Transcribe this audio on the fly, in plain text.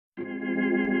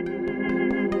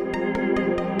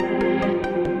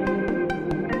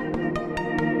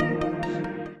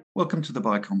Welcome to the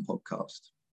BICOM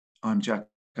podcast. I'm Jack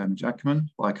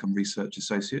Jackman, BICOM Research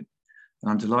Associate,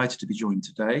 and I'm delighted to be joined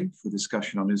today for a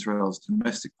discussion on Israel's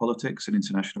domestic politics and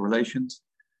international relations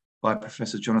by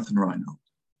Professor Jonathan Reinhold.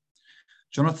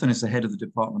 Jonathan is the head of the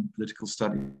Department of Political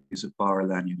Studies at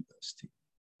Bar-Ilan University.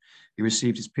 He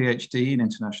received his PhD in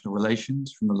International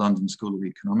Relations from the London School of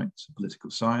Economics and Political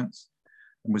Science,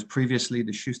 and was previously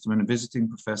the Schusterman Visiting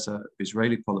Professor of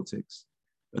Israeli Politics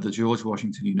at the George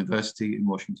Washington University in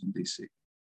Washington, D.C.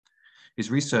 His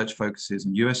research focuses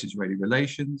on US-Israeli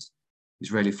relations,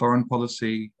 Israeli foreign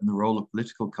policy, and the role of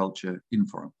political culture in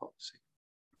foreign policy.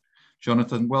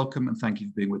 Jonathan, welcome and thank you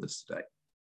for being with us today.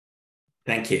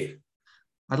 Thank you.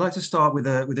 I'd like to start with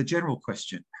a general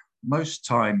question. Most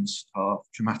times are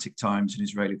dramatic times in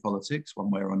Israeli politics, one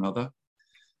way or another,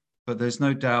 but there's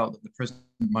no doubt that the present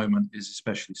moment is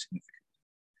especially significant.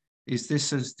 Is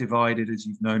this as divided as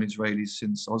you've known Israelis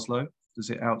since Oslo?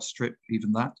 Does it outstrip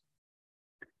even that?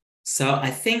 So I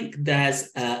think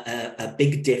there's a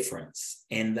big difference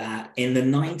in that in the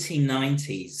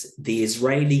 1990s, the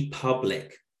Israeli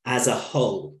public as a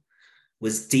whole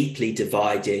was deeply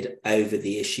divided over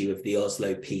the issue of the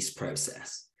Oslo peace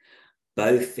process,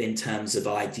 both in terms of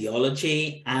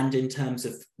ideology and in terms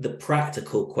of the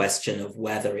practical question of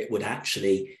whether it would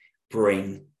actually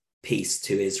bring peace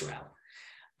to Israel.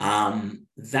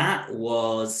 That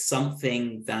was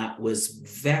something that was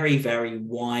very, very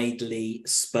widely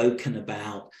spoken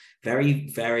about, very,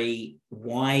 very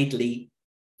widely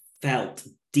felt,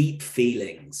 deep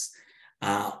feelings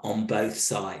on both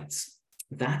sides.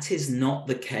 That is not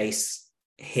the case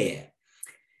here.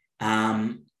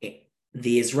 The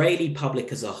Israeli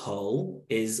public as a whole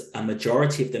a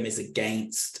majority of them is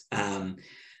against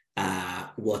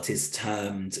what is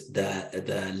termed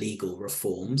the legal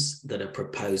reforms that are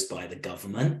proposed by the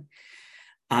government.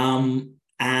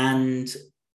 And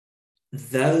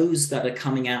those that are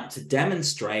coming out to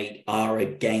demonstrate are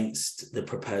against the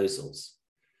proposals.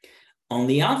 On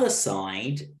the other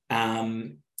side,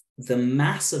 the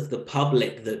mass of the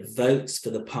public that votes for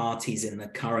the parties in the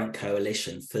current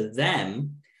coalition, for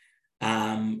them,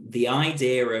 the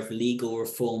idea of legal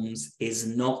reforms is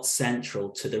not central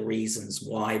to the reasons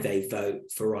why they vote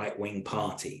for right-wing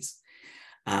parties.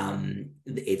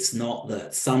 It's not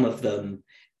that some of them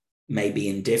may be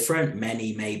indifferent,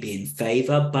 many may be in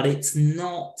favor, but it's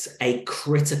not a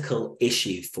critical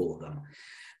issue for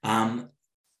them.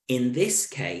 In this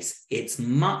case, it's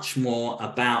much more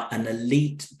about an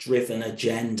elite-driven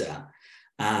agenda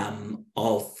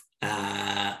of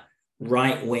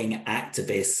right-wing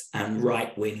activists and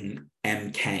right-wing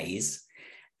MKs.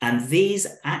 And these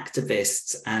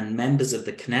activists and members of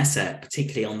the Knesset,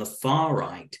 particularly on the far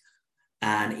right,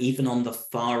 and even on the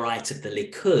far right of the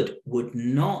Likud, would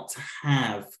not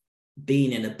have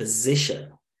been in a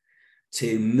position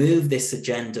to move this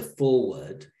agenda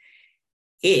forward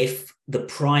if the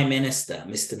Prime Minister,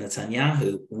 Mr.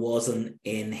 Netanyahu, wasn't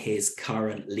in his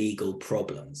current legal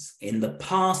problems. In the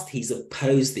past, he's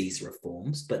opposed these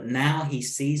reforms, but now he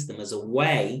sees them as a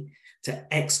way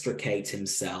to extricate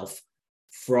himself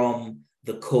from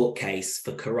the court case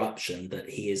for corruption that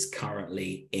he is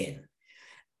currently in.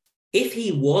 If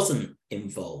he wasn't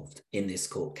involved in this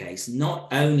court case, not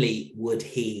only would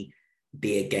he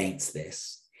be against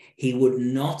this, he would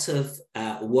not have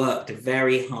worked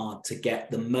very hard to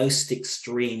get the most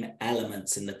extreme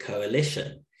elements in the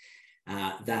coalition,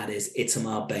 that is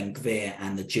Itamar Ben-Gvir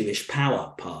and the Jewish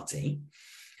Power Party,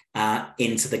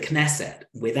 into the Knesset.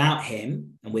 Without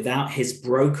him and without his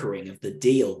brokering of the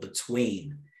deal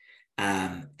between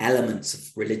elements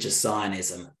of religious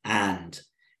Zionism and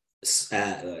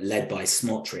led by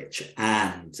Smotrich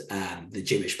and the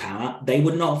Jewish Power, they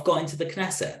would not have got into the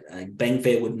Knesset.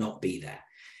 Ben-Gvir would not be there.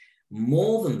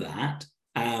 More than that,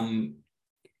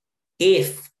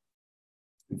 if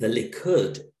the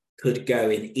Likud could go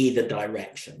in either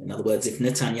direction, in other words, if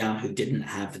Netanyahu didn't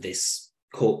have this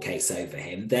court case over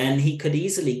him, then he could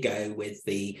easily go with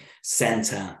the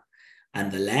center and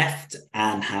the left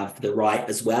and have the right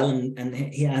as well. And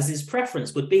he has his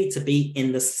preference would be to be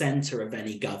in the center of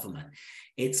any government.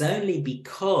 It's only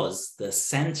because the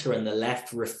center and the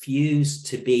left refuse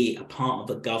to be a part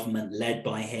of a government led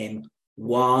by him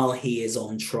while he is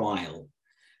on trial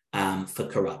for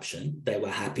corruption. They were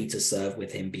happy to serve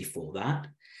with him before that.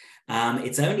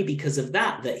 It's only because of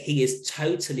that that he is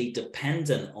totally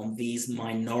dependent on these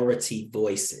minority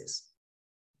voices.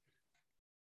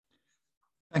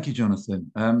 Thank you, Jonathan.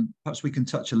 Perhaps we can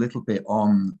touch a little bit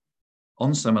on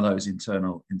some of those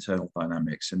internal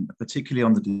dynamics, and particularly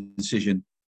on the decision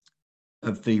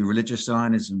of the religious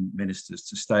Zionism ministers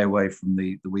to stay away from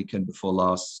the weekend before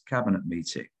last cabinet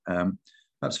meeting.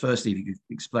 Perhaps firstly, if you could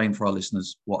explain for our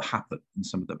listeners what happened and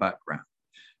some of the background,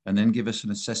 and then give us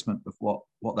an assessment of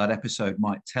what that episode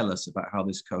might tell us about how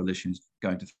this coalition is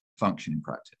going to function in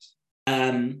practice.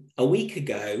 A week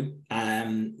ago,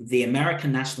 the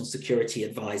American National Security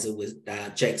Advisor,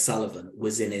 Jake Sullivan,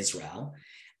 was in Israel.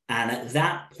 And at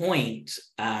that point,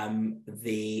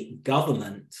 the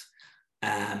government,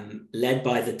 led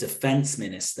by the defense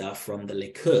minister from the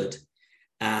Likud,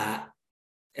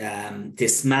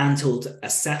 dismantled a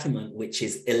settlement which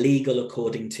is illegal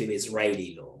according to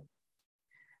Israeli law.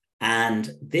 And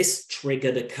this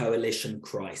triggered a coalition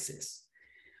crisis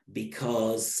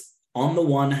because, on the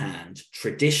one hand,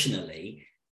 traditionally,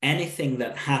 anything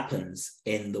that happens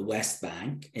in the West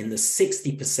Bank, in the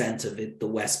 60% of the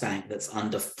West Bank that's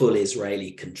under full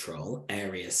Israeli control,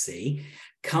 Area C,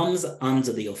 comes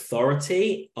under the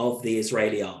authority of the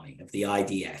Israeli army, of the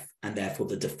IDF, and therefore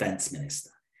the defense minister.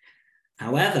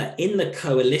 However, in the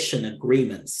coalition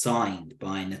agreement signed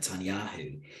by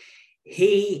Netanyahu,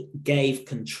 he gave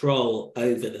control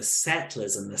over the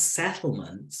settlers and the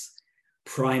settlements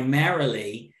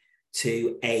primarily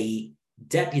to a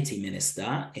deputy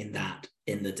minister in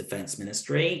the defense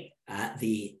ministry,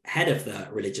 the head of the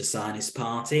religious Zionist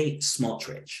party,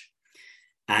 Smotrich.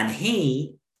 And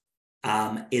he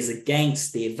is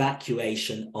against the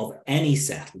evacuation of any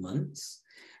settlements,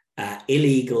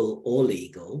 illegal or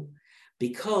legal,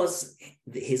 because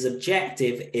his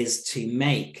objective is to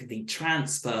make the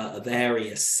transfer of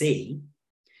Area C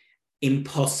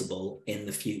impossible in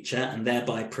the future and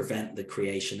thereby prevent the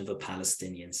creation of a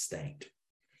Palestinian state.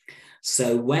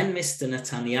 So when Mr.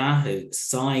 Netanyahu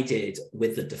sided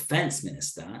with the defense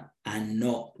minister and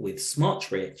not with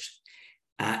Smotrich,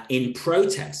 in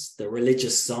protest, the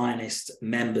religious Zionist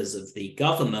members of the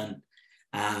government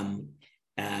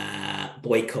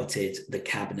boycotted the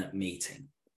cabinet meeting.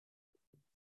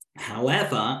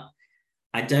 However,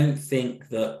 I don't think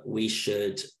that we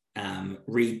should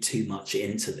read too much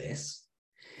into this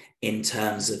in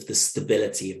terms of the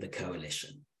stability of the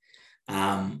coalition.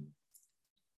 Mr.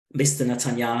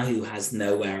 Netanyahu has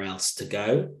nowhere else to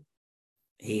go.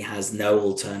 He has no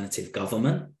alternative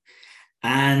government.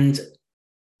 And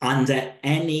under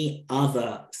any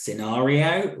other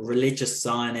scenario, religious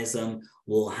Zionism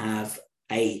will have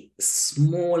a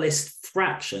smallest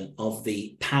fraction of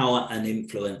the power and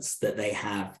influence that they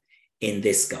have in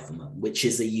this government, which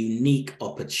is a unique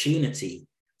opportunity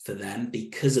for them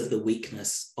because of the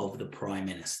weakness of the prime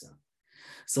minister.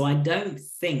 So I don't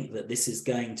think that this is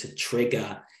going to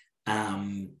trigger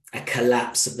a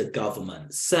collapse of the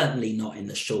government, certainly not in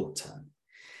the short term.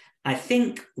 I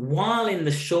think while in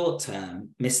the short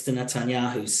term, Mr.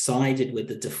 Netanyahu sided with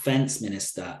the defense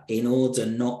minister in order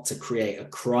not to create a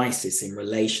crisis in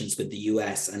relations with the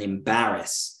US and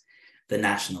embarrass the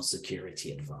national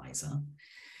security advisor,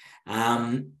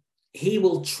 he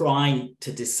will try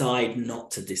to decide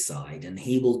not to decide, and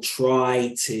he will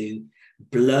try to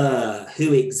blur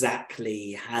who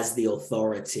exactly has the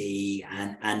authority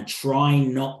and try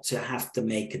not to have to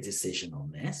make a decision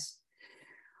on this.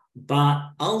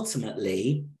 But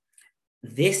ultimately,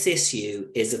 this issue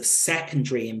is of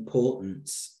secondary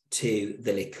importance to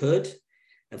the Likud,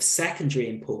 of secondary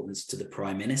importance to the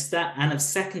prime minister, and of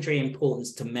secondary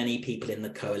importance to many people in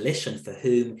the coalition for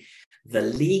whom the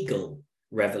legal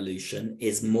revolution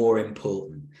is more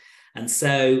important. And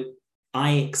so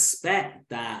I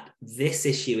expect that this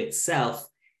issue itself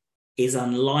is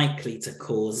unlikely to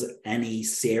cause any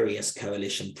serious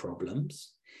coalition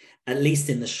problems, at least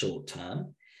in the short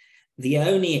term. The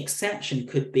only exception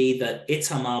could be that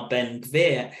Itamar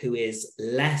Ben-Gvir, who is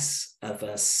less of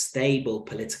a stable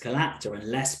political actor and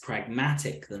less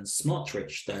pragmatic than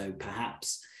Smotrich, though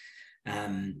perhaps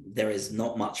there is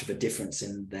not much of a difference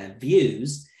in their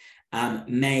views,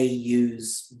 may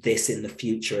use this in the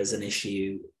future as an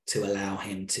issue to allow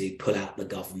him to pull out the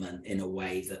government in a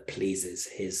way that pleases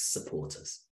his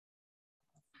supporters.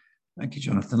 Thank you,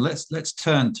 Jonathan. Let's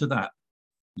turn to that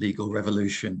legal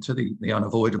revolution, to the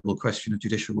unavoidable question of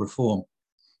judicial reform.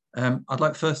 I'd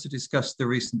like first to discuss the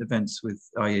recent events with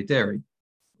Aryeh Deri.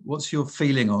 What's your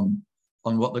feeling on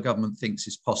what the government thinks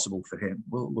is possible for him?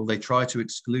 Will they try to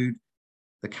exclude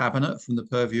the cabinet from the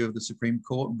purview of the Supreme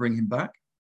Court and bring him back?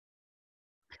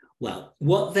 Well,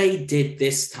 what they did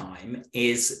this time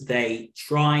is they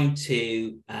tried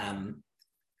to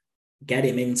get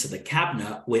him into the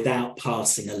cabinet without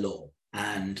passing a law.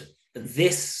 And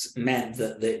this meant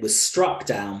that it was struck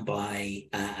down by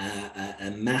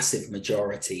a massive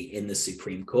majority in the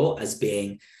Supreme Court as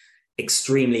being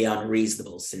extremely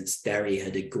unreasonable, since Deri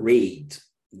had agreed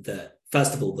that,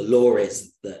 first of all, the law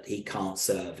is that he can't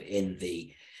serve in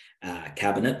the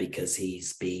cabinet because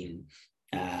he's been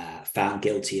found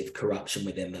guilty of corruption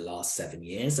within the last 7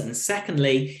 years. And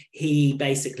secondly, he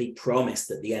basically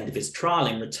promised at the end of his trial,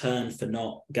 in return for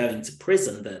not going to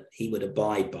prison, that he would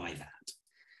abide by that.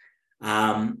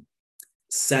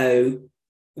 So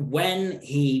when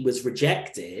he was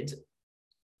rejected,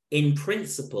 in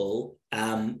principle,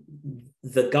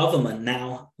 the government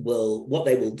now what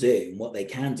they will do, and what they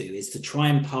can do, is to try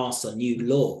and pass a new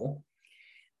law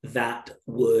that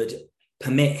would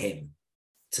permit him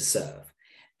to serve.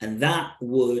 And that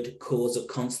would cause a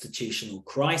constitutional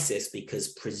crisis,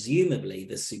 because presumably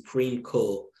the Supreme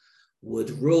Court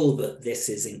would rule that this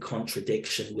is in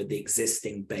contradiction with the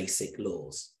existing basic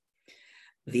laws.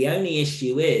 The only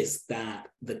issue is that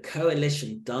the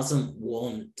coalition doesn't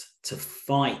want to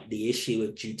fight the issue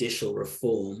of judicial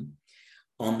reform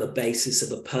on the basis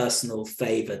of a personal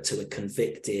favor to a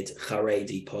convicted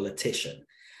Haredi politician.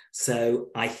 So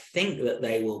I think that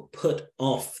they will put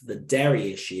off the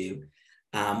Deri issue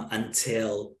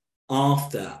until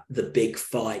after the big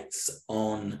fights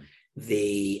on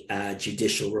the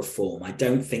judicial reform. I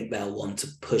don't think they'll want to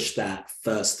push that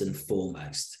first and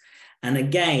foremost. And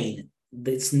again,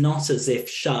 it's not as if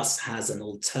Shas has an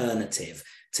alternative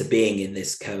to being in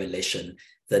this coalition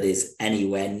that is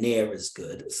anywhere near as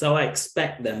good. So I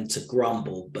expect them to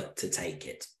grumble, but to take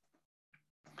it.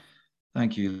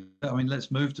 Thank you. I mean,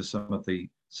 let's move to some of the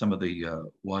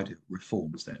wider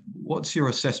reforms then. What's your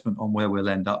assessment on where we'll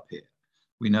end up here?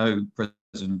 We know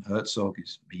President Herzog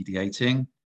is mediating.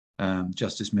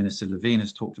 Justice Minister Levine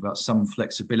has talked about some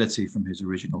flexibility from his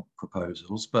original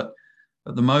proposals, but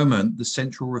at the moment, the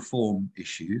central reform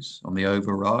issues on the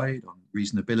override, on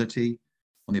reasonability,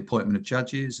 on the appointment of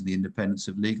judges and the independence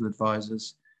of legal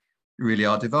advisors really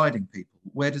are dividing people.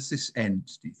 Where does this end,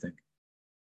 do you think?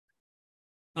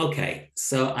 Okay,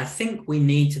 so I think we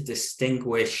need to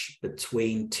distinguish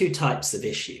between two types of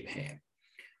issue here.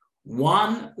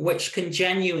 One, which can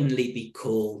genuinely be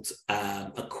called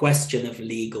a question of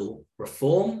legal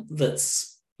reform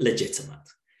that's legitimate.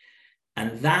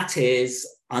 And that is,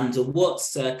 under what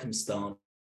circumstance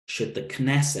should the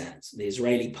Knesset, the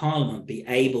Israeli parliament, be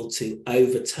able to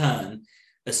overturn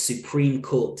a Supreme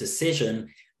Court decision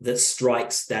that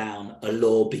strikes down a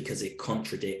law because it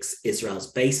contradicts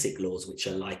Israel's basic laws, which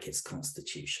are like its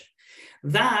constitution?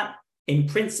 That, in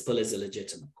principle, is a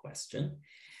legitimate question.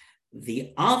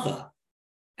 The other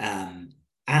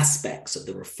aspects of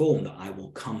the reform that I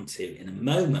will come to in a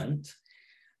moment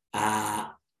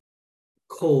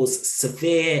cause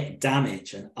severe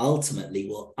damage and ultimately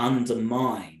will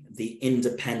undermine the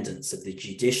independence of the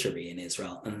judiciary in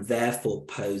Israel, and therefore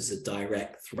pose a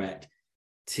direct threat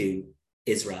to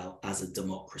Israel as a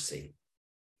democracy.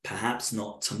 Perhaps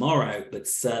not tomorrow, but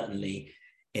certainly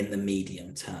in the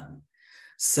medium term.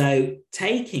 So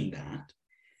taking that,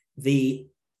 the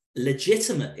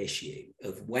legitimate issue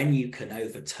of when you can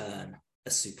overturn a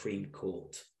Supreme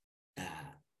Court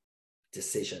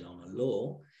decision on a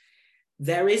law,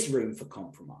 there is room for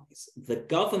compromise. The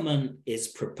government is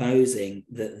proposing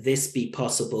that this be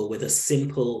possible with a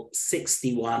simple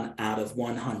 61 out of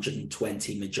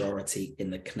 120 majority in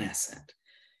the Knesset.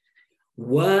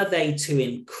 Were they to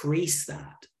increase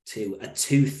that to a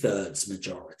 2/3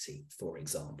 majority, for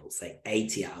example, say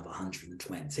 80 out of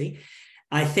 120,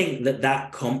 I think that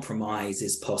that compromise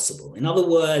is possible. In other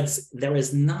words, there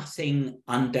is nothing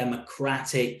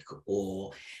undemocratic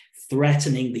or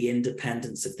threatening the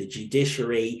independence of the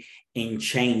judiciary in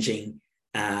changing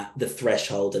the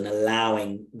threshold and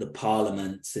allowing the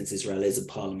parliament, since Israel is a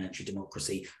parliamentary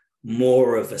democracy,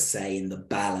 more of a say in the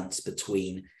balance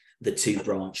between the two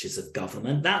branches of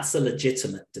government. That's a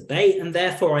legitimate debate, and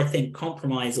therefore I think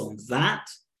compromise on that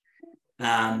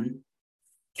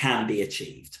can be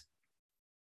achieved.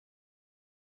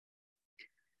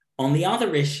 On the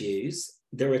other issues,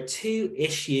 there are two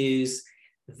issues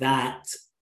that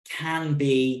can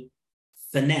be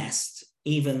finessed,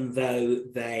 even though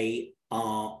they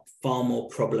are far more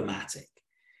problematic.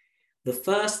 The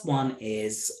first one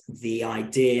is the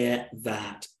idea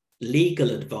that legal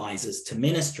advisors to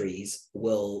ministries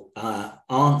will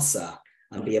answer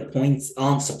to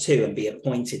and be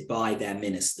appointed by their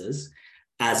ministers,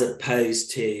 as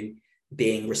opposed to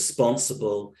being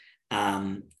responsible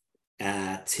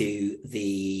to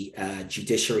the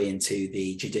judiciary and to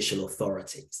the judicial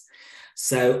authorities.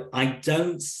 So I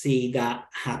don't see that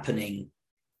happening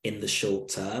in the short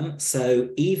term. So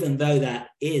even though that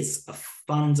is a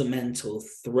fundamental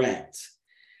threat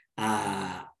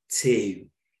to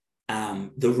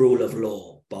the rule of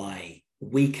law by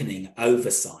weakening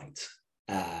oversight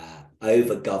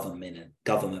over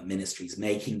government ministries,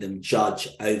 making them judge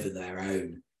over their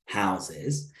own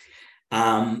houses,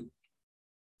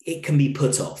 it can be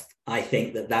put off I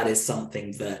think that is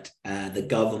something that the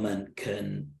government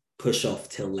can push off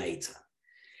till later.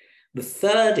 The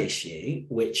third issue,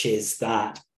 which is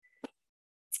that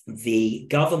the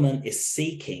government is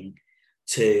seeking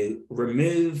to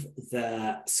remove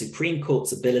the Supreme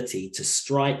Court's ability to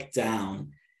strike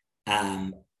down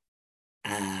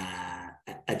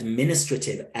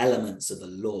administrative elements of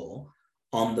a law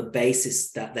on the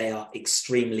basis that they are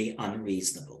extremely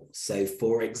unreasonable. So,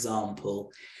 for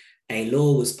example, a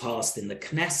law was passed in the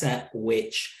Knesset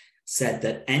which said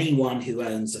that anyone who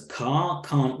owns a car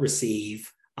can't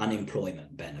receive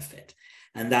unemployment benefit,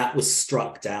 and that was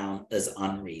struck down as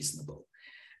unreasonable.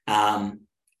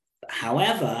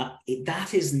 However,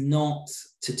 that is not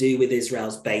to do with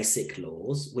Israel's basic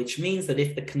laws, which means that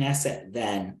if the Knesset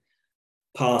then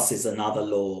passes another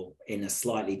law in a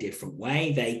slightly different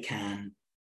way, they can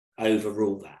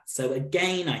overrule that. So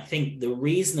again, I think the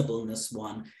reasonableness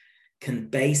one can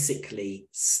basically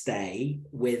stay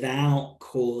without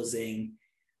causing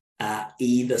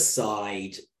either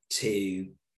side to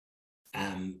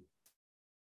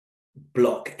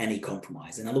block any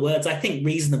compromise. In other words, I think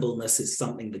reasonableness is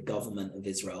something the government of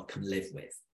Israel can live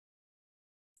with.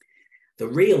 The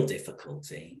real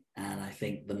difficulty, and I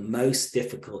think the most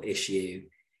difficult issue,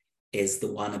 is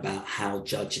the one about how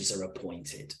judges are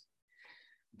appointed.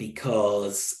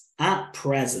 Because at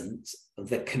present,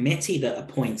 the committee that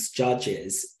appoints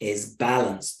judges is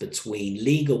balanced between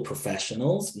legal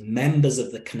professionals, members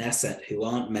of the Knesset who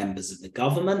aren't members of the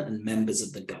government, and members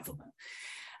of the government.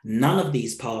 None of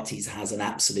these parties has an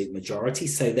absolute majority,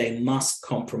 so they must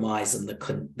compromise, and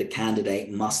the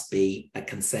candidate must be a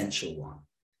consensual one.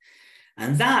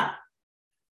 And that,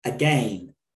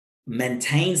 again,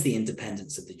 maintains the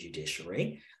independence of the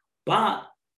judiciary, but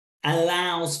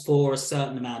allows for a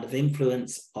certain amount of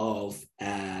influence of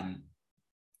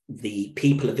the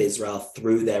people of Israel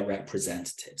through their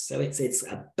representatives. So it's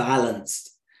a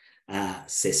balanced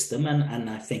system, and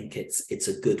I think it's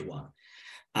a good one.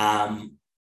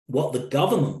 What the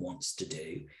government wants to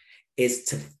do is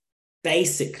to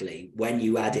basically, when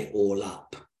you add it all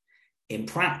up, in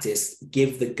practice,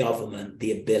 give the government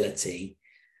the ability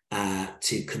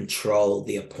to control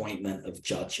the appointment of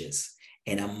judges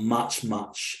in a much,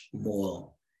 much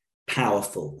more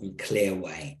powerful and clear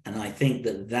way. And I think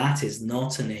that is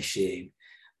not an issue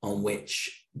on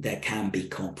which there can be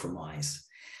compromise.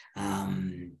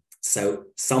 So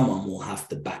someone will have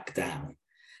to back down.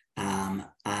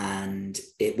 And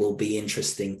it will be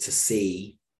interesting to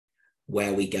see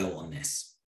where we go on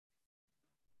this.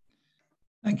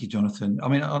 Thank you, Jonathan. I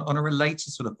mean, on a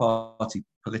related sort of party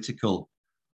political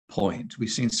point, we've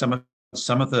seen some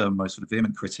of the most sort of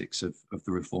vehement critics of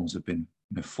the reforms have been,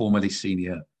 formerly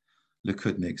senior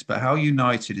Likudniks. But how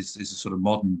united is a sort of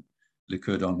modern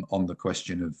Likud on the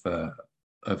question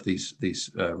of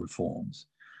these reforms?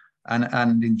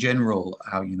 And in general,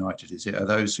 how united is it? Are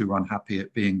those who are unhappy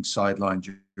at being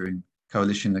sidelined during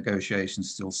coalition negotiations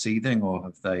still seething, or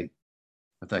have they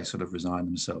sort of resigned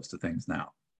themselves to things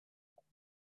now?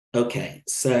 Okay,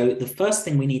 so the first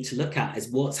thing we need to look at is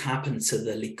what's happened to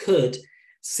the Likud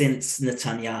since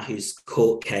Netanyahu's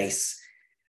court case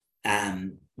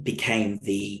became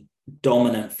the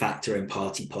dominant factor in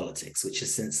party politics, which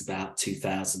is since about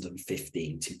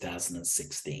 2015,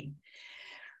 2016.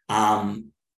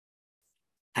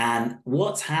 And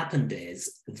what's happened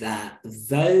is that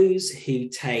those who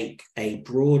take a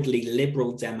broadly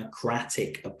liberal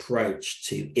democratic approach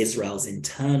to Israel's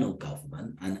internal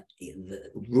government, and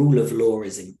the rule of law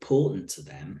is important to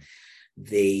them,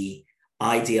 the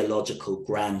ideological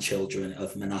grandchildren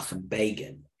of Menachem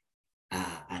Begin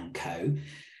and co,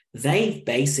 they've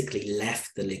basically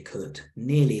left the Likud,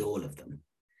 nearly all of them,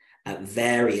 at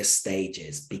various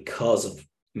stages because of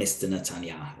Mr.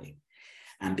 Netanyahu.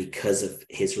 And because of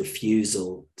his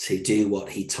refusal to do what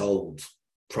he told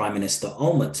Prime Minister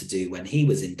Olmert to do when he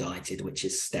was indicted, which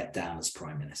is step down as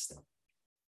Prime Minister.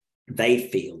 They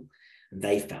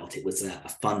felt it was a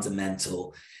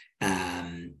fundamental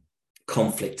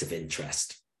conflict of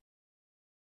interest.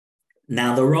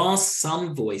 Now, there are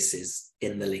some voices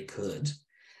in the Likud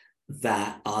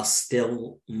that are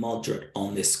still moderate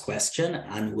on this question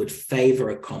and would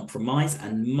favor a compromise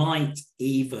and might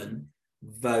even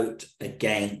vote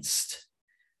against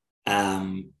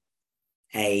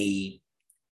a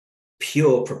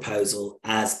pure proposal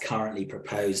as currently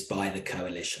proposed by the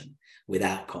coalition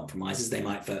without compromises. They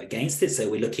might vote against it. So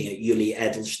we're looking at Yuli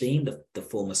Edelstein, the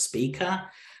former speaker,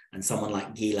 and someone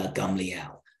like Gila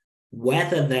Gamliel.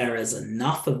 Whether there is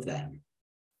enough of them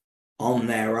on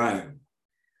their own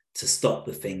to stop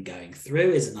the thing going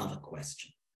through is another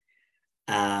question.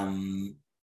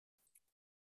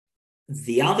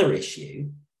 The other issue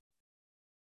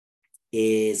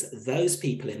is those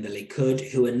people in the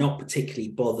Likud who are not particularly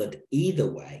bothered either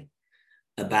way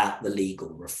about the legal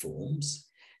reforms,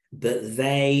 but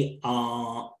they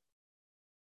are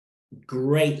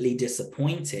greatly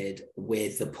disappointed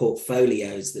with the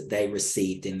portfolios that they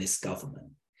received in this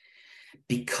government.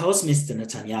 Because Mr.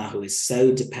 Netanyahu is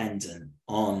so dependent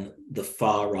on the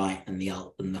far right and the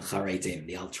Haredim,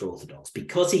 the ultra-Orthodox,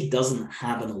 because he doesn't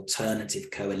have an alternative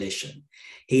coalition,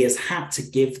 he has had to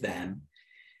give them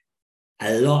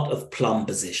a lot of plum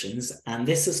positions, and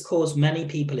this has caused many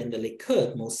people in the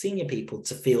Likud, more senior people,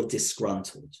 to feel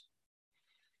disgruntled.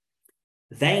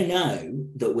 They know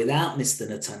that without Mr.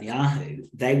 Netanyahu,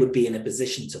 they would be in a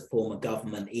position to form a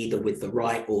government either with the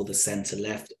right or the center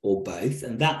left or both,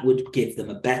 and that would give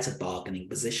them a better bargaining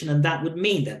position, and that would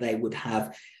mean that they would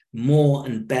have more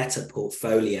and better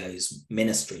portfolios,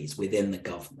 ministries within the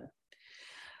government.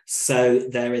 So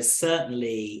there is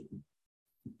certainly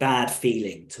bad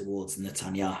feeling towards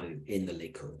Netanyahu in the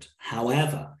Likud.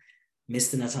 However,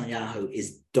 Mr. Netanyahu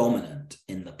is dominant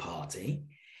in the party.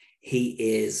 He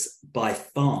is by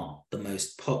far the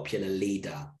most popular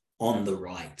leader on the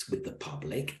right with the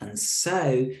public. And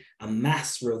so a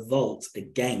mass revolt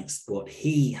against what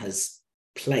he has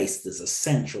placed as a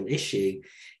central issue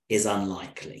is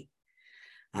unlikely.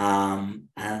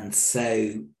 And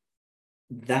so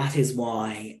that is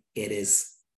why it is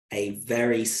a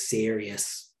very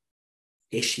serious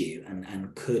issue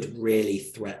and could really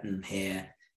threaten here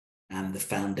the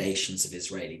foundations of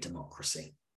Israeli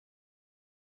democracy.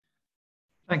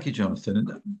 Thank you, Jonathan.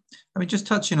 And I mean, just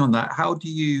touching on that,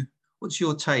 what's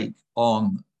your take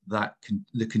on that,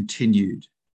 the continued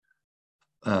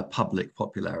public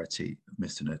popularity of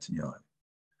Mr. Netanyahu?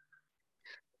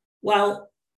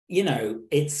 Well, you know,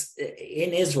 it's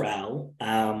in Israel,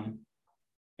 Mr.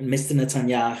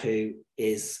 Netanyahu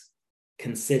is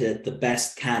considered the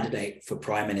best candidate for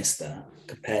prime minister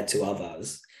compared to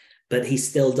others, but he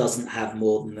still doesn't have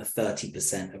more than a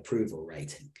 30% approval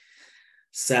rating.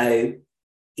 So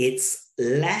it's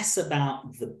less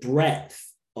about the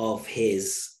breadth of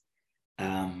his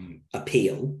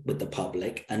appeal with the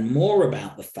public and more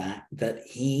about the fact that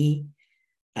he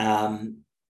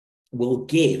will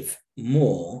give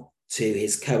more to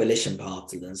his coalition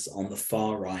partners on the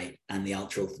far right and the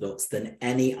ultra-Orthodox than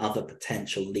any other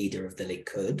potential leader of the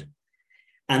Likud,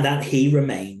 and that he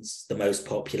remains the most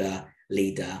popular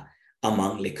leader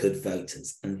among Likud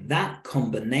voters. And that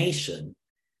combination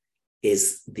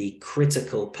is the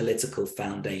critical political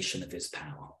foundation of his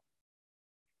power.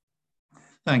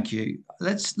 Thank you.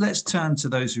 Let's turn to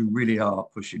those who really are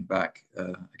pushing back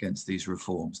against these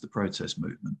reforms, the protest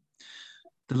movement.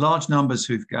 The large numbers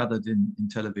who've gathered in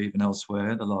Tel Aviv and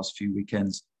elsewhere the last few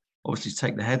weekends obviously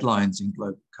take the headlines in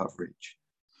global coverage.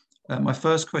 My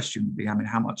first question would be, I mean,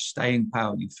 how much staying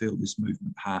power you feel this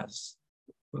movement has?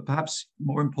 But perhaps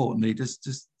more importantly, does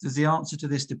the answer to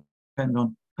this depend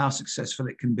on how successful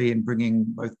it can be in bringing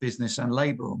both business and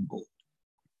labor on board?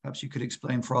 Perhaps you could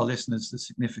explain for our listeners the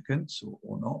significance,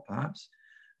 or not perhaps,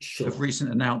 Sure. of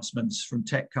recent announcements from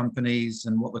tech companies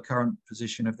and what the current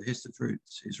position of the Histadrut,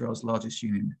 Israel's largest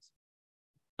union, is.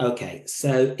 Okay,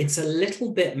 so it's a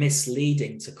little bit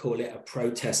misleading to call it a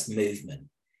protest movement.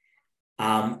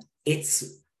 It's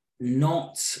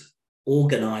not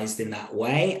organized in that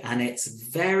way, and it's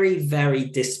very, very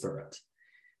disparate.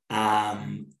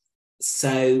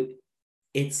 So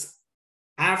it's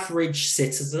average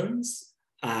citizens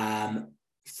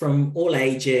from all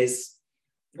ages,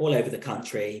 all over the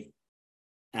country,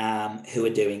 who are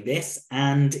doing this,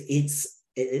 and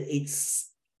it's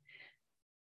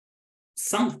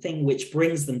something which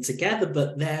brings them together,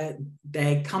 but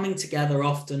they're coming together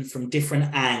often from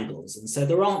different angles, and so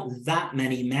there aren't that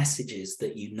many messages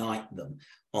that unite them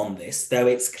on this, though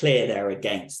it's clear they're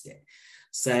against it.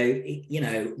 So, you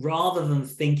know, rather than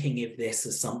thinking of this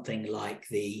as something like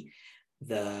the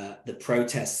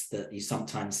protests that you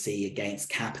sometimes see against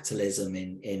capitalism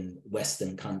in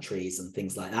Western countries and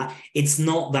things like that, it's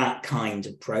not that kind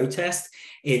of protest.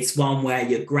 It's one where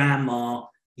your grandma,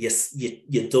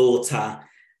 your daughter,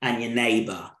 and your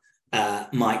neighbor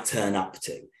might turn up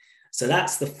to. So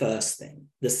that's the first thing.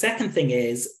 The second thing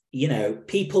is, you know,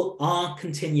 people are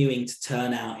continuing to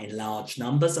turn out in large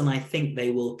numbers, and I think they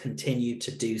will continue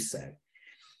to do so.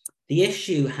 The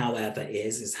issue, however,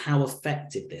 is how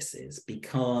effective this is,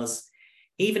 because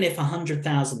even if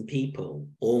 100,000 people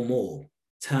or more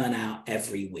turn out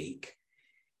every week,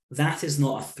 that is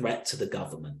not a threat to the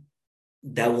government.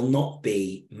 There will not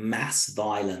be mass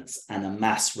violence and a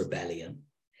mass rebellion.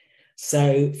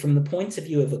 So from the point of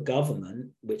view of a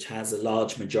government, which has a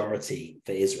large majority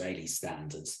for Israeli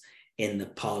standards in the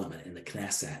parliament, in the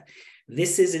Knesset,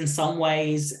 this is in some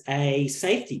ways a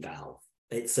safety valve.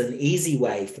 It's an easy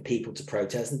way for people to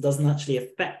protest that doesn't actually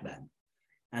affect them.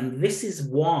 And this is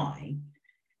why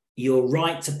you're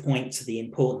right to point to the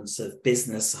importance of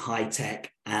business, high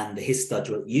tech, and the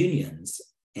Histadrut unions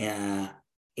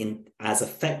as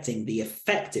affecting the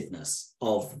effectiveness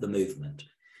of the movement,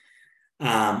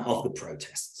 of the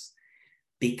protests.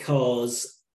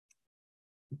 Because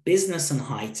business and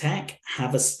high tech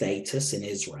have a status in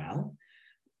Israel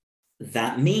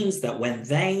that means that when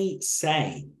they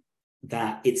say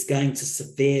that it's going to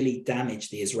severely damage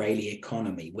the Israeli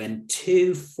economy, when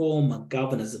two former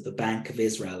governors of the Bank of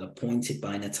Israel appointed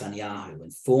by Netanyahu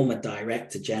and former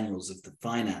director generals of the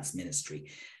finance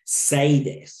ministry say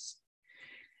this,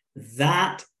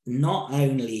 that not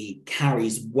only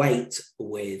carries weight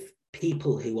with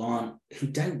people who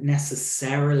don't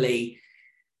necessarily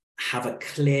have a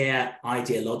clear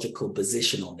ideological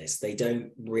position on this. They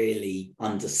don't really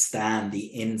understand the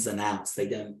ins and outs. They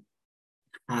don't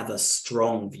have a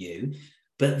strong view,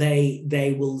 but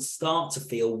they will start to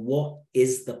feel, what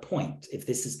is the point if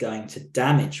this is going to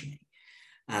damage me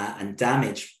and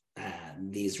damage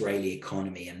the Israeli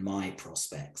economy and my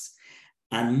prospects?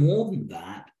 And more than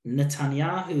that,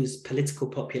 Netanyahu's political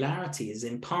popularity is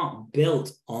in part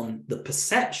built on the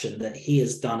perception that he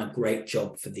has done a great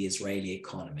job for the Israeli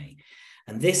economy.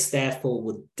 And this, therefore,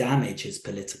 would damage his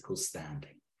political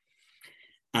standing.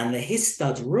 And the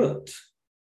Histadrut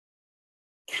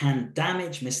can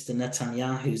damage Mr.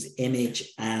 Netanyahu's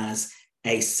image as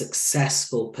a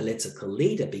successful political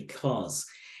leader, because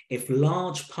if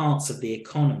large parts of the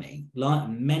economy, like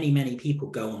many people,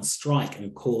 go on strike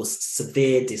and cause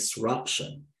severe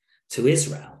disruption to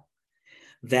Israel,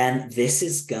 then this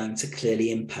is going to clearly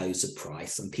impose a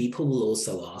price. And people will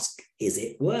also ask, is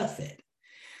it worth it?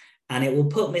 And it will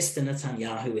put Mr.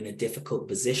 Netanyahu in a difficult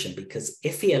position, because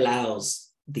if he allows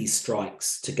these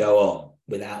strikes to go on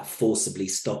without forcibly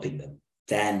stopping them,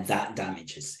 then that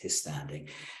damages his standing.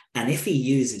 And if he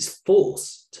uses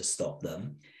force to stop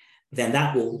them, then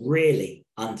that will really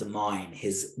undermine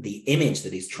the image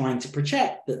that he's trying to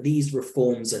project, that these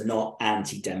reforms are not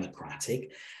anti-democratic,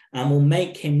 and will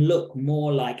make him look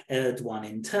more like Erdogan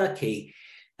in Turkey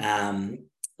than,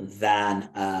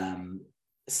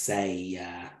 say,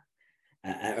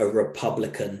 a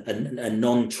Republican, a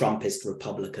non-Trumpist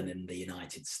Republican in the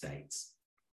United States.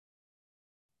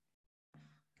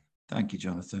 Thank you,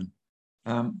 Jonathan.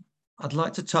 I'd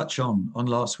like to touch on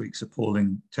last week's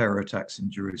appalling terror attacks in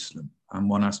Jerusalem, and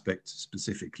one aspect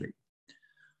specifically.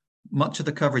 Much of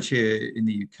the coverage here in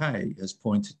the UK has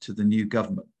pointed to the new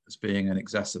government as being an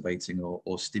exacerbating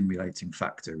or stimulating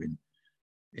factor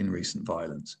in recent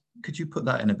violence. Could you put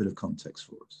that in a bit of context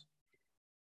for us?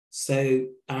 So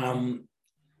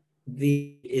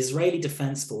the Israeli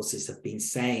Defense Forces have been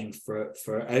saying for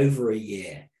over a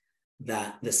year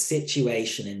that the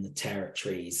situation in the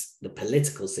territories, the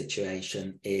political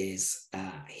situation, is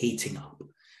heating up,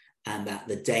 and that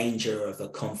the danger of a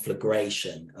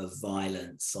conflagration of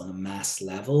violence on a mass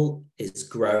level is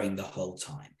growing the whole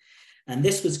time. And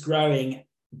this was growing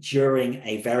during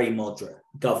a very moderate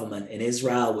government in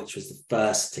Israel, which was the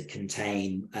first to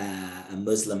contain a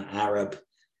Muslim Arab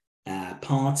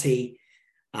party,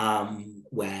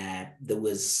 where there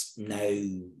was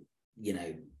no,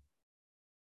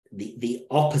 the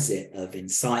opposite of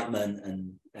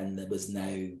incitement, and there was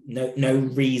no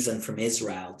reason from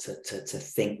Israel to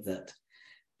think that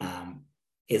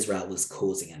Israel was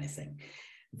causing anything.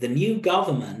 The new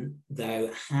government,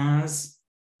 though, has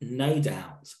no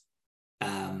doubt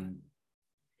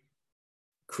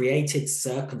created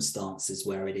circumstances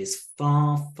where it is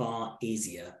far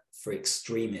easier for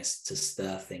extremists to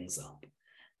stir things up.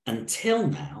 Until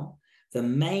now, the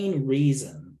main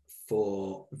reason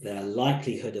for the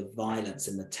likelihood of violence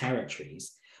in the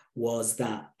territories was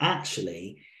that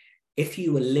actually, if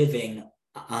you were living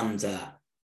under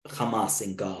Hamas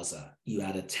in Gaza, you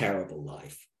had a terrible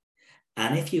life.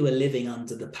 And if you were living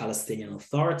under the Palestinian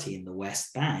Authority in the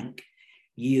West Bank,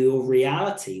 your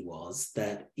reality was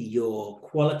that your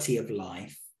quality of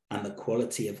life and the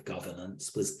quality of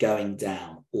governance was going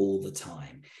down all the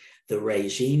time. The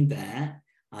regime there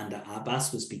under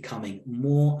Abbas was becoming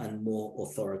more and more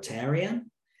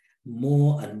authoritarian,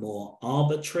 more and more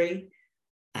arbitrary,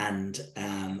 and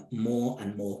more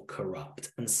and more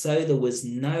corrupt. And so there was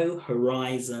no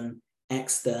horizon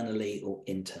externally or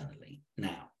internally.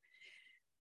 Now,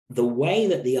 the way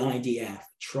that the IDF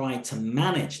tried to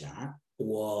manage that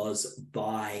was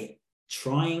by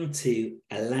trying to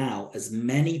allow as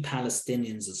many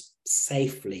Palestinians as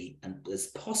safely and as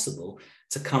possible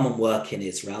to come and work in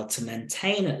Israel, to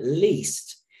maintain at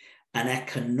least an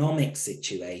economic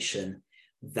situation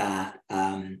that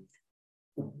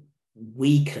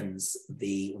weakens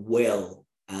the will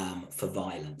for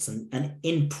violence. And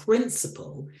in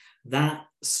principle, that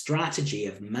strategy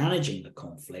of managing the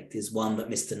conflict is one that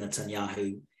Mr.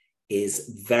 Netanyahu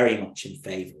is very much in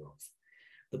favor of.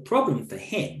 The problem for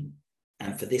him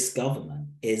and for this government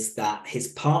is that his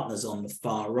partners on the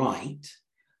far right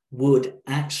would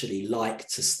actually like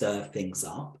to stir things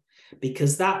up,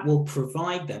 because that will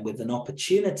provide them with an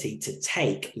opportunity to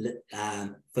take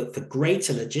for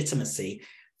greater legitimacy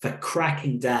for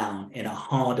cracking down in a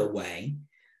harder way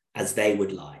as they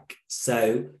would like.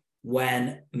 So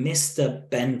when Mr.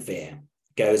 Ben-Gvir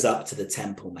goes up to the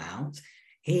Temple Mount,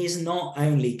 he's not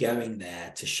only going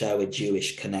there to show a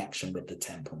Jewish connection with the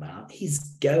Temple Mount, he's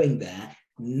going there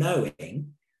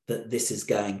knowing that this is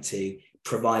going to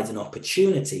provide an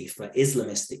opportunity for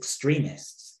Islamist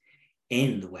extremists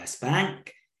in the West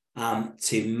Bank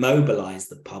to mobilize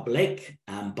the public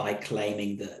by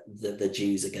claiming that the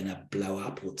Jews are going to blow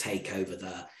up or take over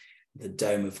the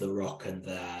Dome of the Rock and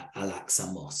the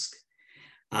Al-Aqsa Mosque.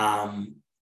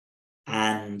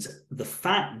 And the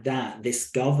fact that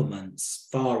this government's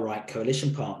far-right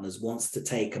coalition partners wants to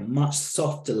take a much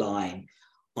softer line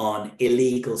on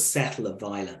illegal settler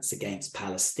violence against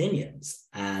Palestinians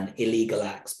and illegal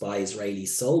acts by Israeli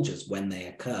soldiers when they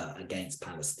occur against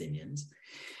Palestinians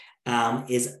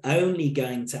is only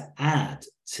going to add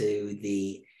to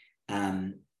the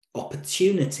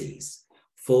opportunities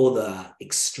for the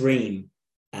extreme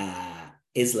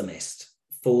Islamist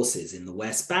forces in the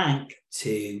West Bank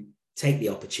to take the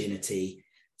opportunity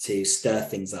to stir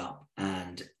things up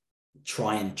and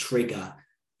try and trigger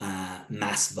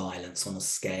mass violence on a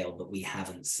scale that we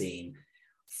haven't seen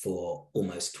for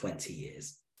almost 20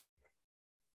 years.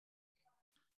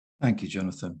 Thank you,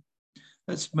 Jonathan.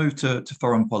 Let's move to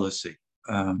foreign policy.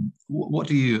 What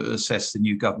do you assess the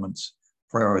new government's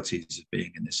priorities as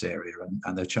being in this area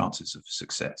and their chances of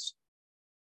success?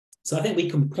 So I think we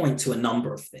can point to a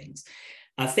number of things.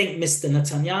 I think Mr.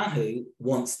 Netanyahu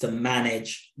wants to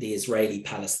manage the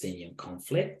Israeli-Palestinian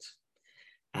conflict.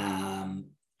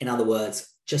 In other words,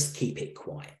 just keep it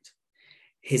quiet.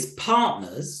 His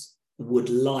partners would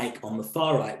like, on the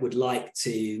far right, would like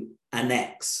to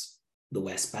annex the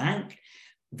West Bank.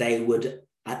 They would,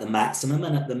 at the maximum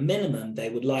and at the minimum, they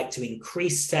would like to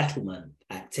increase settlement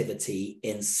activity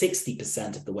in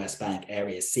 60% of the West Bank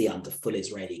area C under full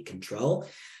Israeli control,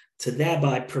 to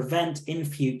thereby prevent in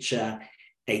future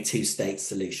a two-state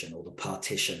solution or the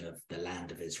partition of the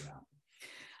land of Israel.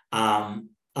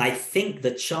 I think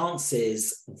the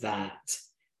chances that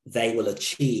they will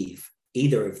achieve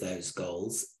either of those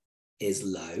goals is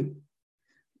low,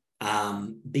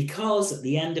 because at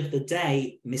the end of the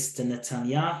day, Mr.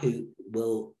 Netanyahu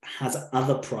has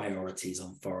other priorities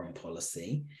on foreign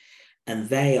policy, and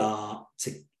they are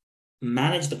to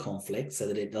manage the conflict so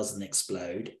that it doesn't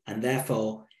explode, and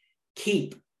therefore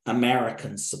keep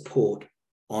American support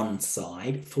on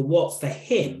side for what for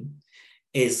him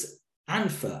is,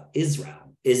 and for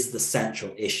Israel, is the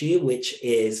central issue, which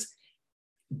is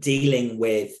dealing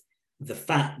with the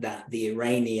fact that the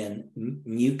Iranian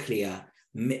nuclear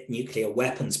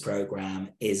weapons program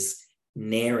is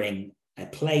nearing a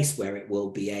place where it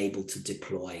will be able to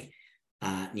deploy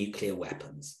nuclear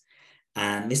weapons.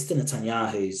 And Mr.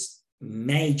 Netanyahu's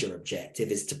major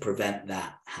objective is to prevent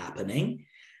that happening.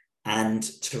 And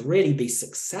to really be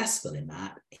successful in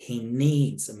that, he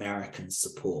needs American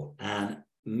support. And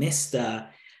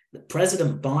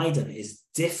President Biden is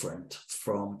different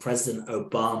from President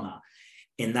Obama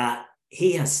in that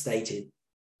he has stated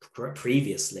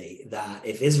previously that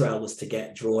if Israel was to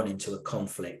get drawn into a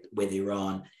conflict with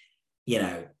Iran,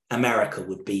 America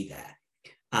would be there.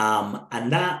 And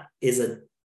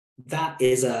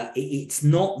it's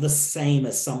not the same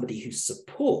as somebody who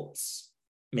supports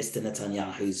Mr.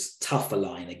 Netanyahu's tougher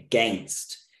line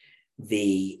against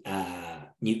the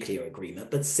nuclear agreement.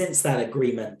 But since that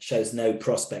agreement shows no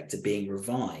prospect of being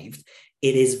revived,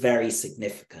 it is very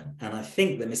significant. And I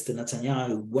think that Mr.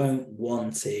 Netanyahu won't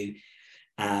want to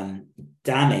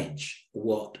damage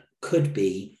what could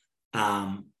be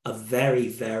a very,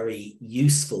 very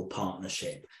useful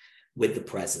partnership with the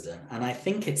president. And I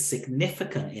think it's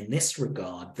significant in this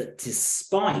regard that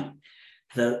despite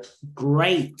the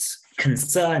great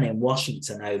concern in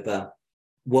Washington over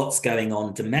what's going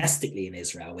on domestically in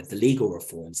Israel with the legal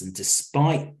reforms, and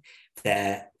despite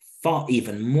their far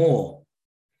even more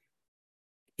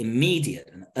immediate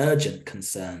and urgent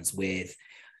concerns with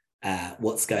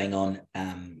what's going on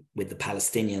with the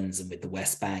Palestinians and with the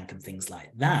West Bank and things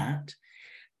like that,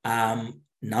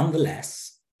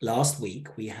 nonetheless, last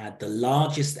week we had the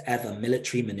largest ever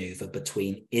military maneuver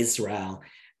between Israel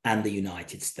and the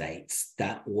United States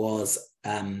that was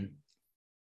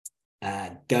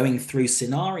going through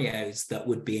scenarios that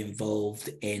would be involved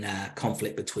in a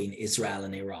conflict between Israel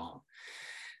and Iran.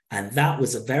 And that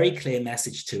was a very clear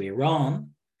message to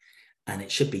Iran, and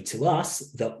it should be to us,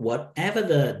 that whatever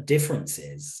the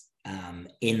differences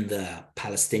in the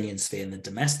Palestinian sphere and the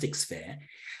domestic sphere,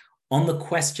 on the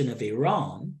question of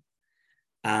Iran,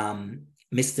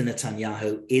 Mr.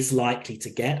 Netanyahu is likely to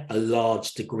get a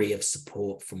large degree of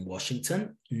support from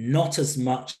Washington, not as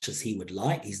much as he would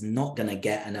like. He's not going to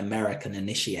get an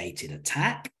American-initiated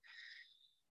attack,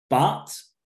 but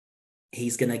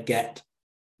he's going to get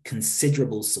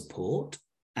considerable support.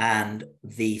 And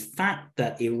the fact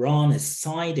that Iran is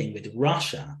siding with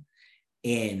Russia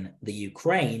in the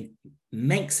Ukraine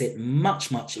makes it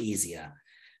much, much easier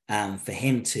for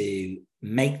him to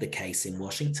make the case in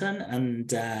Washington.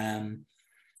 And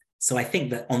so I think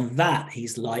that on that,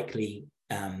 he's likely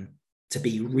to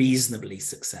be reasonably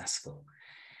successful.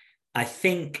 I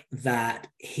think that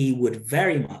he would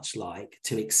very much like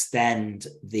to extend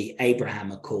the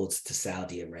Abraham Accords to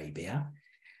Saudi Arabia,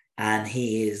 and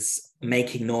he is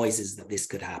making noises that this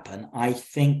could happen. I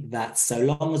think that so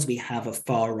long as we have a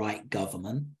far-right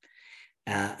government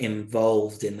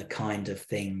involved in the kind of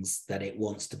things that it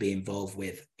wants to be involved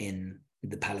with in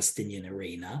the Palestinian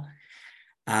arena,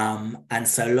 and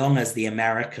so long as the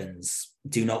Americans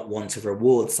do not want to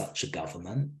reward such a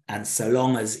government, and so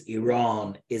long as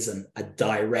Iran isn't a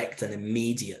direct and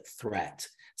immediate threat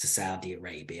to Saudi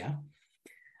Arabia,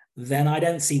 then I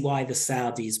don't see why the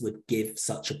Saudis would give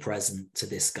such a present to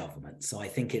this government. So I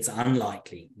think it's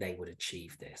unlikely they would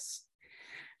achieve this.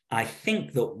 I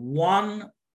think that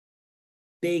one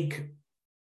big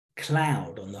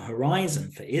cloud on the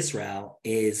horizon for Israel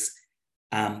is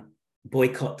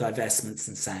boycott, divestments,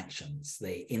 and sanctions,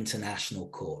 the international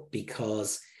court,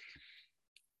 because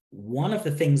one of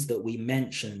the things that we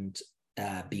mentioned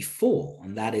before,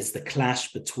 and that is the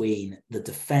clash between the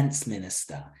defense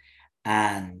minister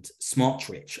and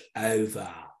Smotrich over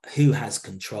who has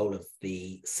control of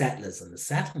the settlers and the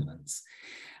settlements,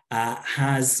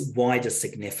 has wider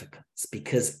significance,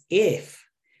 because if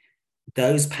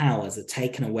those powers are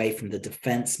taken away from the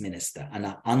defense minister and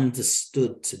are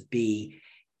understood to be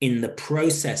in the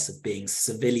process of being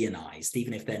civilianized,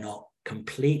 even if they're not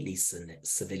completely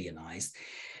civilianized,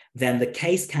 then the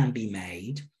case can be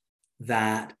made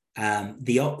that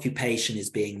the occupation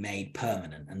is being made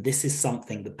permanent. And this is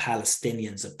something the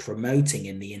Palestinians are promoting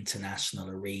in the international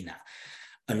arena.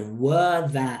 And were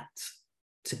that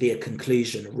to be a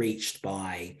conclusion reached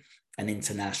by an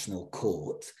international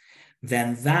court,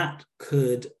 then that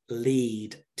could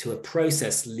lead to a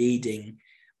process leading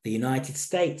the United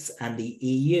States and the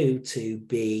EU to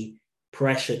be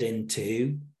pressured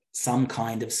into some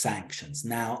kind of sanctions.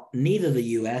 Now, neither the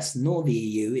US nor the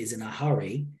EU is in a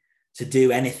hurry to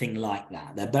do anything like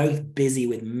that. They're both busy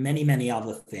with many, many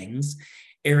other things,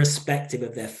 irrespective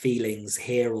of their feelings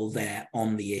here or there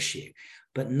on the issue.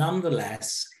 But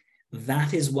nonetheless,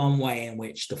 that is one way in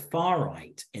which the far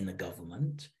right in the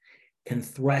government can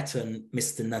threaten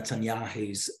Mr.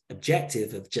 Netanyahu's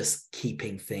objective of just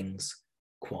keeping things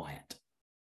quiet.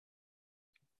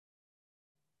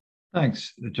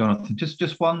 Thanks, Jonathan.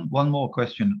 Just one more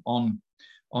question on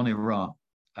Iran.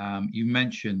 You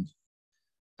mentioned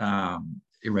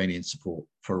Iranian support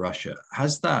for Russia.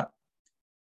 Has that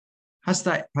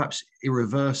perhaps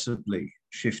irreversibly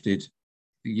shifted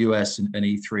the US and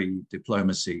E3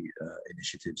 diplomacy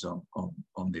initiatives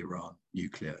on the Iran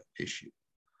nuclear issue?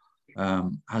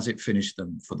 Has it finished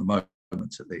them for the moment,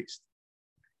 at least?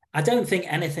 I don't think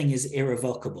anything is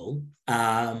irrevocable.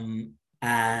 And,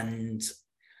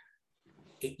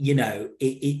 you know,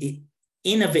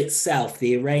 in of itself,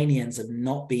 the Iranians have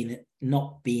not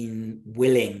been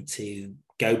willing to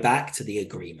go back to the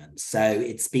agreement. So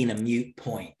it's been a moot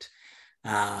point.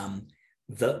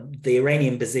 The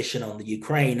Iranian position on the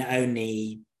Ukraine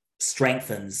only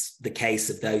strengthens the case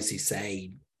of those who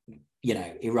say, you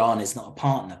know, Iran is not a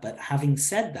partner. But having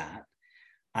said that,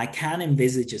 I can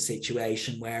envisage a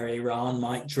situation where Iran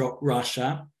might drop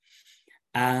Russia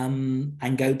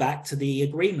and go back to the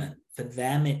agreement. For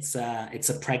them, it's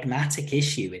a pragmatic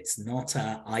issue. It's not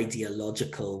an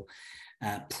ideological,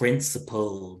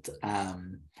 principled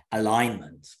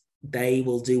alignment. They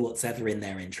will do whatever in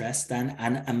their interest.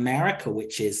 And America,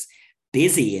 which is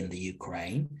busy in the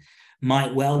Ukraine,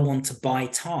 might well want to buy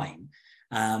time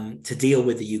to deal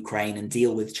with the Ukraine and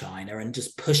deal with China and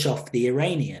just push off the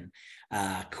Iranian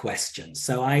question.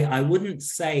 So I wouldn't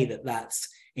say that that's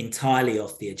entirely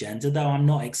off the agenda, though I'm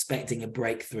not expecting a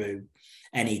breakthrough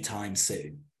anytime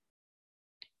soon.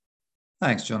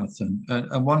 Thanks, Jonathan.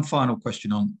 And one final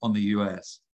question on the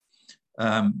US.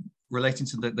 relating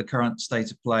to the current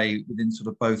state of play within sort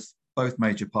of both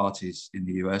major parties in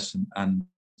the US and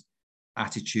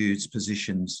attitudes,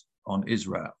 positions on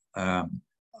Israel.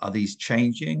 Are these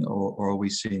changing, or are we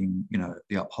seeing,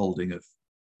 the upholding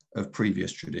of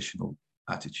previous traditional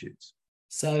attitudes?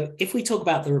 So if we talk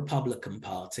about the Republican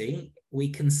Party, we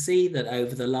can see that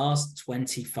over the last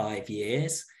 25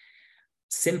 years,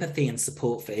 sympathy and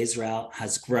support for Israel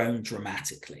has grown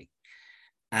dramatically.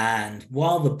 And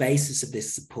while the basis of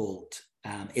this support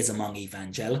is among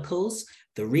evangelicals,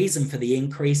 the reason for the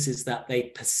increase is that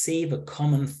they perceive a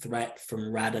common threat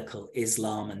from radical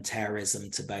Islam and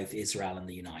terrorism to both Israel and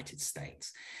the United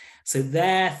States. So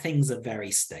there, things are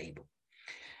very stable.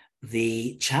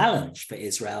 The challenge for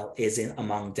Israel is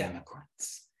among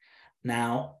Democrats.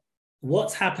 Now,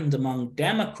 what's happened among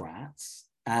Democrats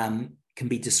can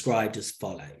be described as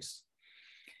follows.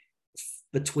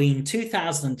 Between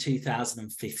 2000 and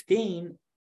 2015,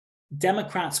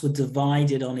 Democrats were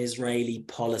divided on Israeli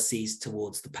policies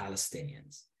towards the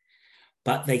Palestinians,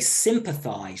 but they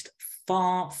sympathized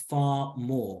far, far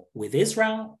more with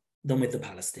Israel than with the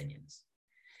Palestinians.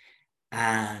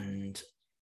 And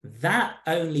that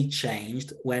only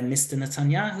changed when Mr.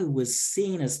 Netanyahu was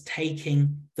seen as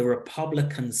taking the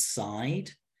Republican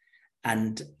side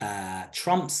and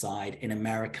Trump's side in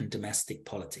American domestic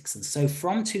politics. And so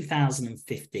from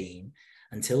 2015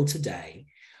 until today,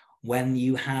 when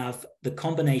you have the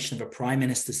combination of a prime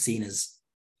minister seen as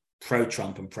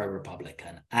pro-Trump and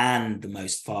pro-Republican and the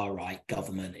most far-right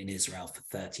government in Israel for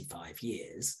 35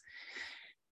 years,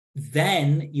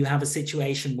 then you have a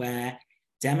situation where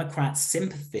Democrats'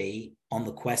 sympathy on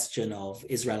the question of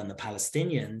Israel and the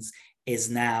Palestinians is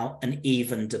now an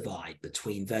even divide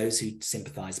between those who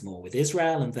sympathize more with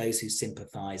Israel and those who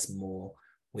sympathize more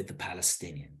with the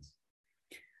Palestinians.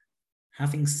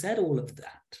 Having said all of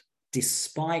that,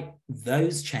 despite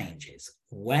those changes,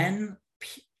 when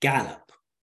Gallup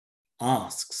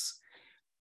asks,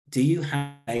 do you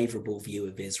have a favorable view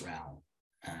of Israel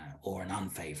or an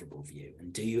unfavorable view?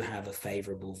 And do you have a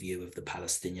favorable view of the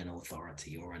Palestinian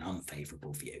Authority or an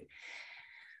unfavorable view?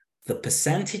 The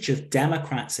percentage of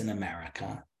Democrats in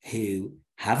America who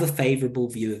have a favorable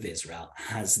view of Israel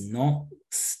has not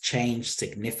changed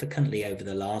significantly over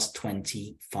the last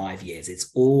 25 years. It's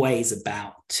always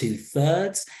about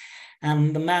 2/3.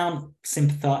 And the amount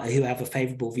who have a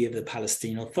favorable view of the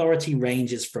Palestinian Authority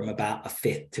ranges from about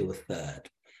 1/5 to 1/3.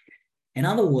 In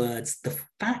other words, the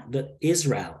fact that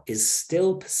Israel is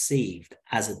still perceived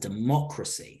as a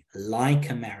democracy like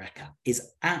America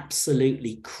is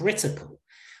absolutely critical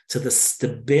to the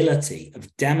stability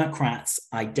of Democrats'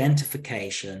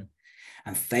 identification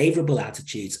and favorable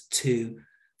attitudes to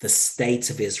the state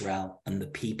of Israel and the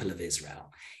people of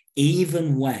Israel,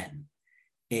 even when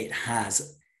it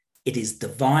is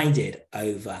divided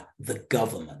over the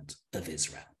government of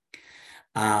Israel.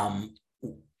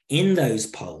 In those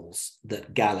polls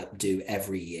that Gallup do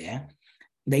every year,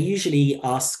 they usually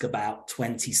ask about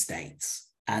 20 states,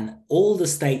 and all the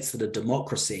states that are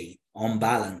democracy, on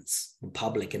balance, the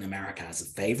public in America has a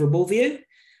favorable view,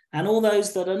 and all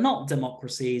those that are not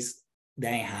democracies,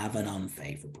 they have an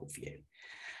unfavorable view.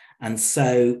 And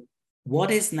so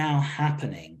what is now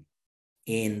happening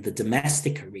in the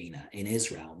domestic arena in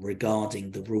Israel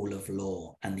regarding the rule of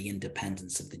law and the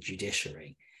independence of the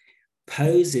judiciary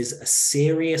poses a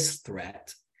serious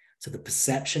threat to the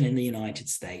perception in the United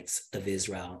States of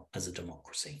Israel as a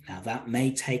democracy. Now, that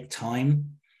may take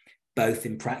time, both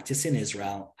in practice in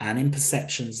Israel and in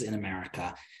perceptions in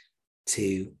America,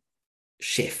 to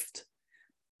shift.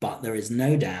 But there is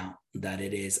no doubt that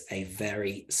it is a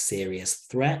very serious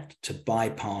threat to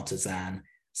bipartisan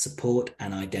support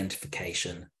and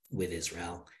identification with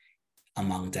Israel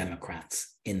among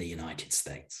Democrats in the United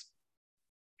States.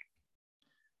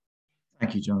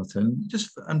 Thank you, Jonathan.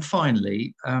 And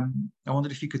finally, I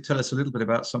wondered if you could tell us a little bit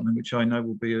about something which I know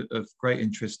will be of great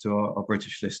interest to our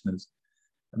British listeners,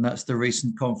 and that's the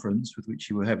recent conference with which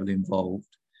you were heavily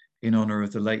involved in honor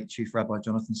of the late Chief Rabbi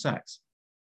Jonathan Sacks.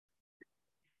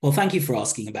 Well, thank you for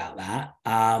asking about that.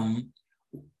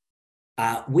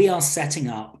 We are setting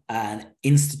up an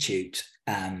institute,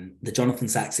 the Jonathan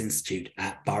Sacks Institute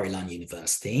at Bar-Ilan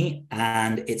University,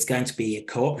 and it's going to be a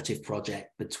cooperative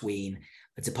project between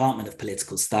the Department of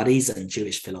Political Studies and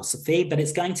Jewish philosophy, but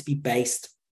it's going to be based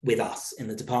with us in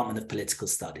the Department of Political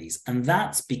Studies. And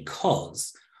that's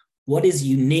because what is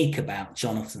unique about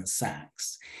Jonathan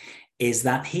Sacks is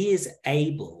that he is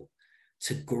able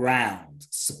to ground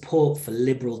support for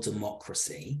liberal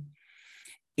democracy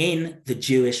in the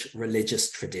Jewish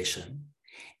religious tradition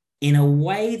in a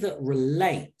way that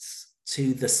relates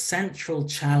to the central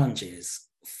challenges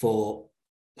for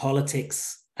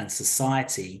politics and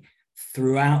society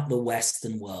throughout the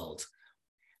Western world.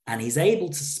 And he's able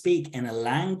to speak in a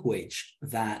language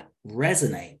that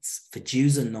resonates for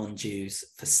Jews and non-Jews,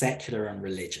 for secular and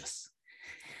religious.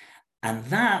 And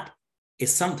that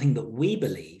is something that we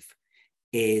believe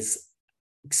is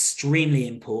extremely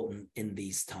important in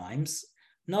these times,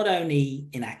 not only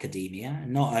in academia,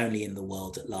 not only in the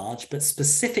world at large, but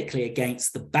specifically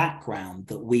against the background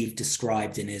that we've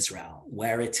described in Israel,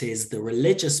 where it is the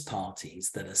religious parties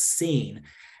that are seen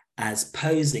as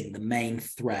posing the main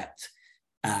threat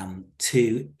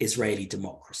to Israeli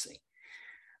democracy.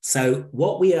 So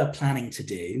what we are planning to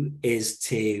do is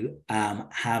to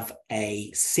have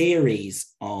a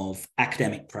series of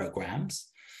academic programs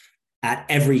at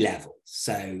every level.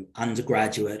 So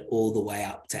undergraduate all the way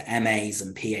up to MAs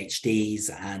and PhDs,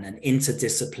 and an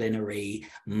interdisciplinary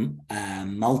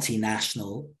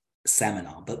multinational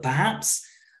seminar. But perhaps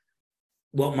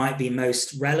what might be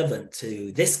most relevant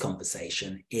to this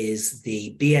conversation is the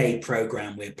BA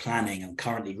program we're planning and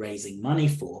currently raising money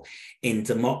for in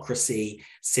democracy,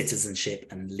 citizenship,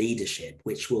 and leadership,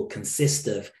 which will consist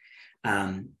of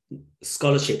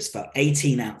scholarships for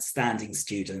 18 outstanding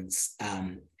students,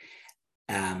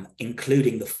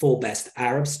 including the 4 best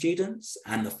Arab students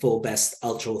and the 4 best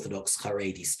ultra-Orthodox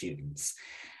Haredi students.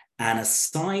 And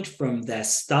aside from their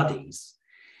studies,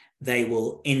 they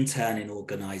will intern in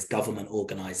government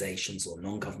organizations or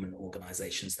non-government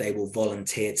organizations. They will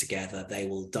volunteer together. They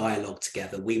will dialogue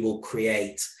together. We will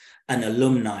create an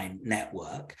alumni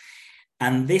network.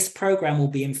 And this program will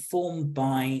be informed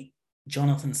by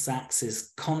Jonathan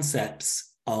Sacks's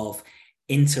concepts of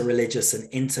interreligious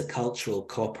and intercultural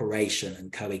cooperation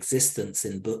and coexistence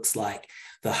in books like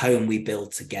The Home We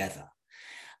Build Together.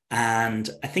 And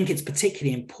I think it's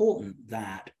particularly important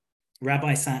that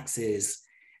Rabbi Sacks's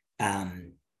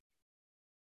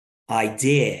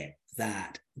idea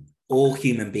that all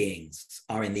human beings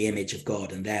are in the image of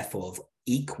God and therefore of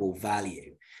equal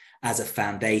value as a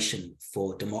foundation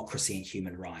for democracy and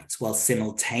human rights, while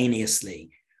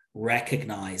simultaneously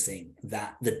recognizing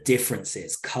that the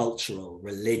differences, cultural,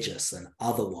 religious, and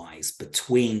otherwise,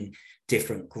 between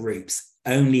different groups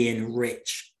only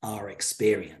enrich our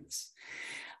experience,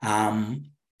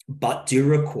 but do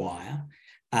require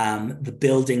the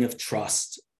building of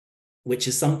trust, which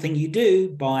is something you do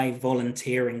by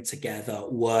volunteering together,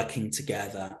 working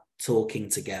together, talking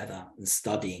together, and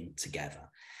studying together.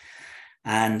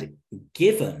 And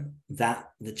given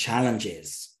that the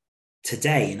challenges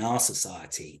today in our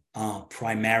society are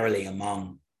primarily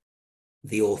among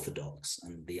the Orthodox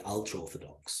and the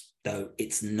ultra-Orthodox, though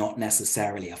it's not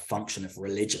necessarily a function of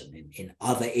religion. In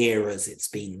other eras, it's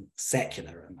been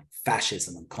secular, and like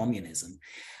fascism and communism.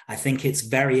 I think it's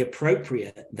very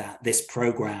appropriate that this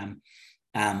program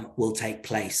will take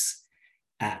place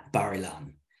at Bar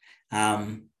Ilan.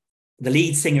 The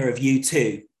lead singer of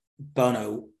U2,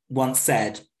 Bono, once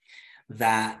said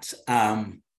that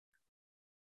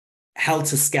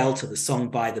Helter Skelter, the song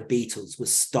by the Beatles,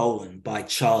 was stolen by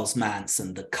Charles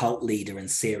Manson, the cult leader and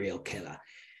serial killer.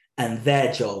 And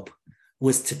their job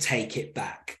was to take it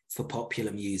back for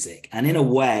popular music. And in a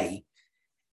way,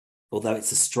 although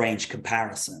it's a strange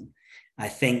comparison, I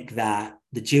think that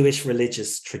the Jewish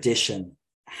religious tradition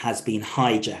has been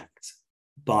hijacked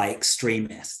by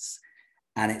extremists.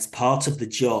 And it's part of the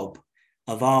job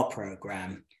of our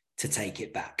program to take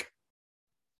it back.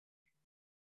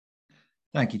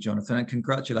 Thank you, Jonathan, and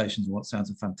congratulations on what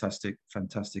sounds a fantastic,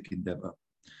 fantastic endeavour.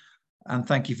 And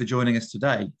thank you for joining us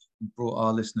today. You brought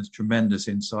our listeners tremendous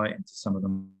insight into some of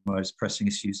the most pressing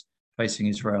issues facing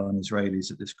Israel and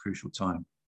Israelis at this crucial time.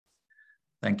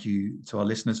 Thank you to our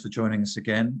listeners for joining us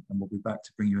again, and we'll be back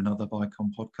to bring you another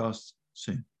BICOM podcast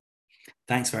soon.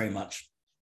 Thanks very much.